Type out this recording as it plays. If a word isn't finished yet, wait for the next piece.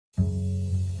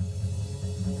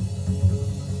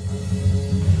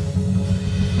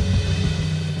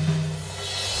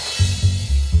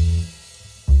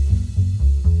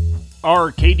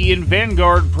Arcadian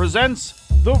Vanguard presents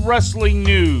the Wrestling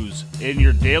News in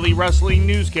your daily wrestling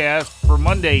newscast for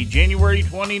Monday, January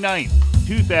 29th,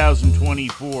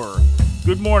 2024.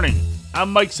 Good morning,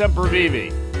 I'm Mike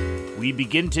Sempervive. We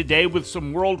begin today with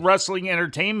some World Wrestling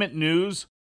Entertainment news.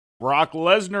 Brock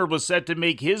Lesnar was set to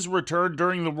make his return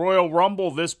during the Royal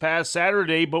Rumble this past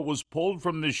Saturday, but was pulled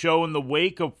from the show in the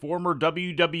wake of former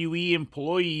WWE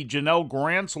employee Janelle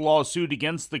Grant's lawsuit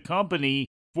against the company,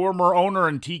 former owner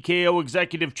and TKO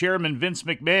executive chairman Vince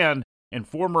McMahon, and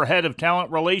former head of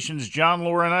talent relations John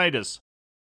Laurinaitis.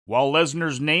 While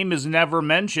Lesnar's name is never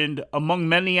mentioned, among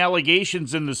many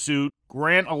allegations in the suit,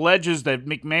 Grant alleges that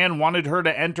McMahon wanted her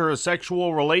to enter a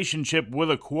sexual relationship with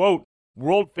a, quote,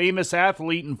 world-famous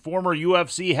athlete and former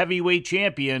UFC heavyweight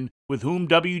champion with whom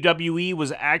WWE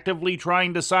was actively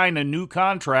trying to sign a new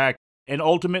contract and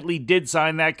ultimately did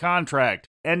sign that contract,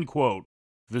 end quote.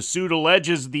 The suit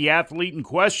alleges the athlete in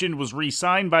question was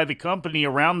re-signed by the company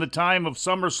around the time of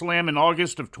SummerSlam in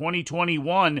August of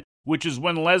 2021, which is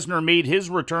when Lesnar made his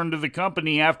return to the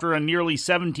company after a nearly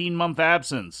 17-month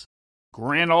absence.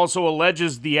 Grant also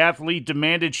alleges the athlete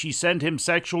demanded she send him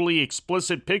sexually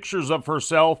explicit pictures of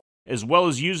herself, as well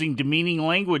as using demeaning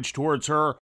language towards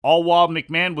her, all while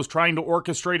McMahon was trying to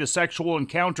orchestrate a sexual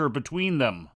encounter between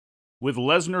them. With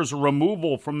Lesnar's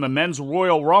removal from the Men's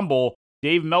Royal Rumble,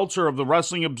 Dave Meltzer of the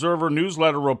Wrestling Observer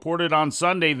newsletter reported on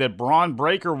Sunday that Bron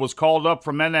Breakker was called up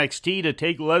from NXT to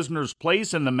take Lesnar's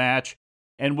place in the match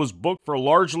and was booked for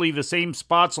largely the same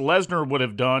spots Lesnar would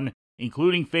have done,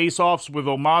 including face-offs with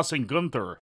Omos and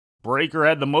Gunther. Breakker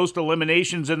had the most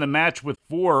eliminations in the match with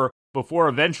 4, before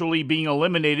eventually being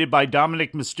eliminated by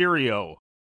Dominic Mysterio.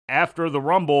 After the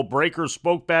Rumble, Breakker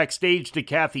spoke backstage to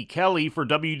Kathy Kelly for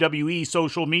WWE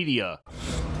social media.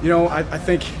 You know, I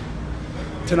think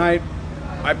tonight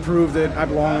I proved that I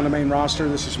belong on the main roster.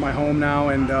 This is my home now,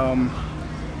 and I'm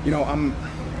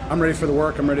ready for the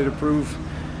work. I'm ready to prove,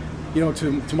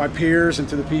 to my peers and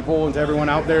to the people and to everyone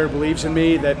out there who believes in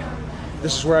me that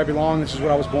this is where I belong. This is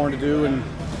what I was born to do, and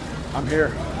I'm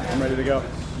here. I'm ready to go.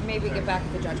 Maybe get back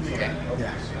at the Judgment Day.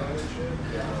 Yeah.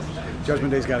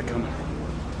 Judgment Day's got to come.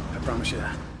 I promise you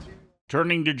that.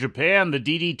 Turning to Japan, the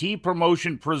DDT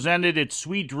promotion presented its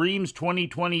Sweet Dreams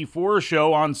 2024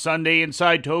 show on Sunday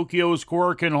inside Tokyo's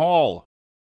Korakuen Hall.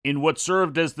 In what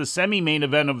served as the semi-main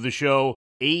event of the show,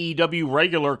 AEW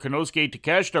regular Konosuke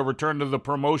Takeshita returned to the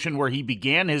promotion where he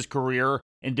began his career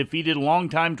and defeated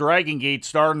longtime Dragon Gate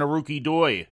star Naruki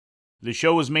Doi. The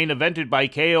show was main evented by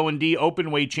KO&D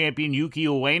Openweight champion Yuki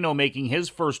Ueno making his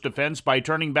first defense by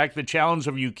turning back the challenge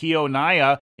of Yukio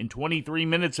Naya in 23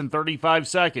 minutes and 35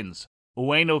 seconds.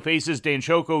 Ueno faces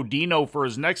Danshoku Dino for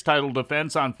his next title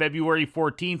defense on February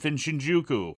 14th in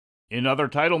Shinjuku. In other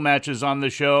title matches on the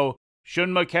show,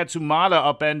 Shunma Katsumata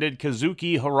upended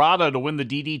Kazuki Harada to win the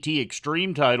DDT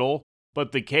Extreme title,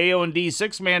 but the KO&D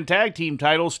six-man tag team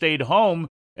title stayed home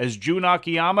as Jun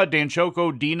Akiyama,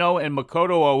 Danshoku Dino, and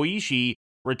Makoto Oishi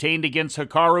retained against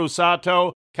Hikaru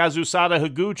Sato, Kazusada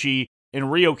Higuchi, and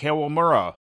Ryo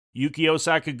Kawamura. Yukio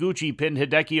Sakaguchi pinned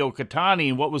Hideki Okatani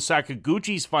in what was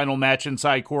Sakaguchi's final match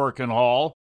inside Korakuen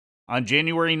Hall. On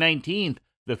January 19th,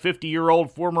 the 50-year-old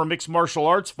former mixed martial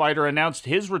arts fighter announced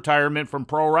his retirement from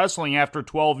pro wrestling after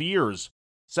 12 years.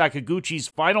 Sakaguchi's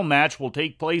final match will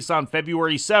take place on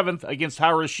February 7th against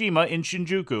Harashima in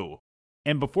Shinjuku.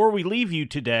 And before we leave you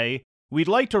today, we'd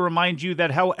like to remind you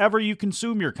that however you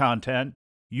consume your content,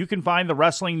 you can find the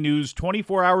wrestling news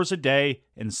 24 hours a day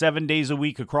and 7 days a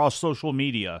week across social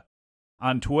media.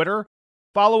 On Twitter,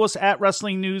 follow us at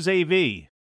Wrestling News AV.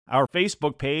 Our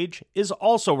Facebook page is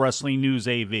also Wrestling News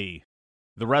AV.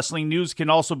 The Wrestling News can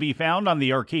also be found on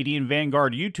the Arcadian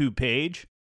Vanguard YouTube page.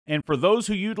 And for those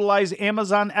who utilize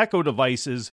Amazon Echo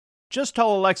devices, just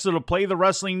tell Alexa to play the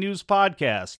Wrestling News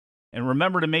podcast. And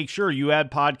remember to make sure you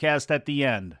add podcast at the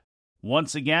end.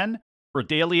 Once again, for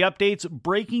daily updates,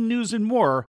 breaking news, and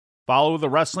more, follow the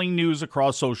Wrestling News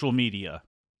across social media.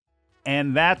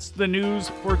 And that's the news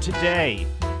for today.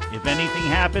 If anything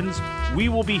happens, we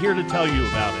will be here to tell you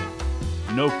about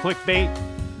it. No clickbait,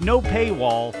 no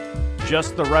paywall,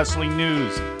 just the Wrestling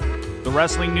News. The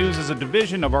Wrestling News is a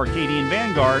division of Arcadian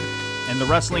Vanguard, and the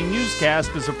Wrestling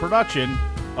Newscast is a production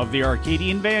of the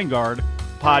Arcadian Vanguard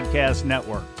Podcast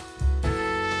Network.